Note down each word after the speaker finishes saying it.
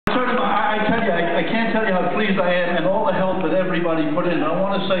pleased I am and all the help that everybody put in. I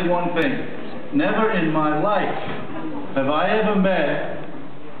want to say one thing. Never in my life have I ever met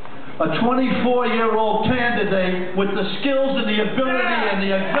a 24-year-old candidate with the skills and the ability and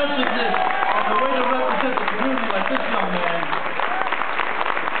the aggressiveness and the way to represent the community like this young man.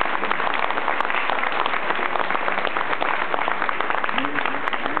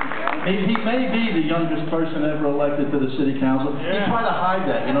 He may be the youngest person ever elected to the city council. He tried to hide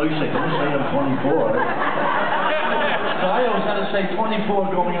that. You know, you say, don't say I'm 24. So I always had to say 24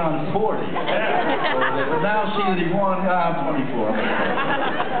 going on 40. But now see that he won, I'm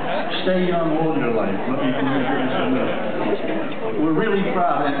 24. Stay young all your life. We're really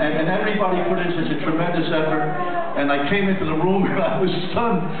proud, and everybody put in such a tremendous effort. And I came into the room and I was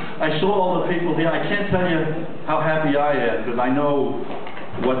stunned. I saw all the people here. I can't tell you how happy I am, because I know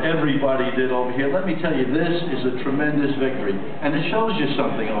what everybody did over here. Let me tell you, this is a tremendous victory. And it shows you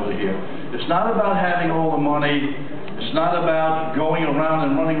something over here. It's not about having all the money. It's not about going around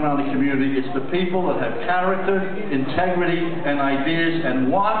and running around the community. It's the people that have character, integrity, and ideas and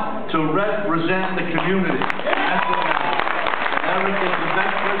want to represent the community. That's what matters. And Eric is the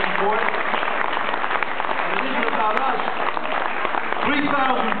best person for it. And it isn't about us.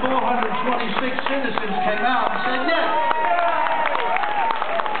 3,426 citizens came out and said yes.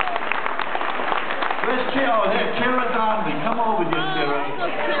 Where's Kira? There, Kira Donnelly. Come over here, Kira.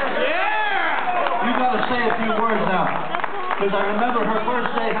 Yeah! You got to say a few words now, because I remember her first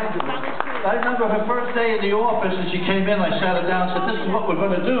day. In the office, and she came in. I sat her down and said, "This is what we're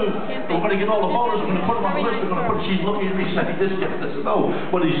going to do. We're going to get all the voters. We're going to put them on the list. We're going to put." She's looking at me saying, "This doesn't know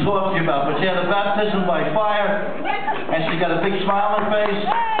what he's talking about." But she had a baptism by fire, and she's got a big smile on her face,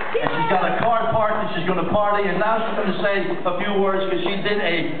 and she's got a car parked, and she's going to party. And now she's going to say a few words because she did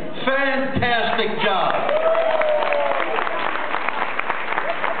a fantastic job.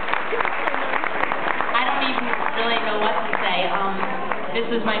 I don't even really know what to say. This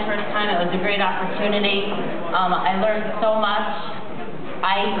was my first time. It was a great opportunity. I learned so much.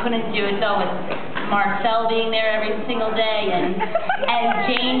 I couldn't do it though with Marcel being there every single day and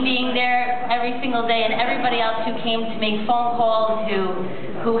Jane being there every single day and everybody else who came to make phone calls,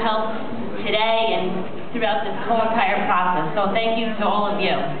 who helped today and throughout this whole entire process. So thank you to all of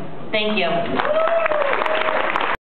you. Thank you.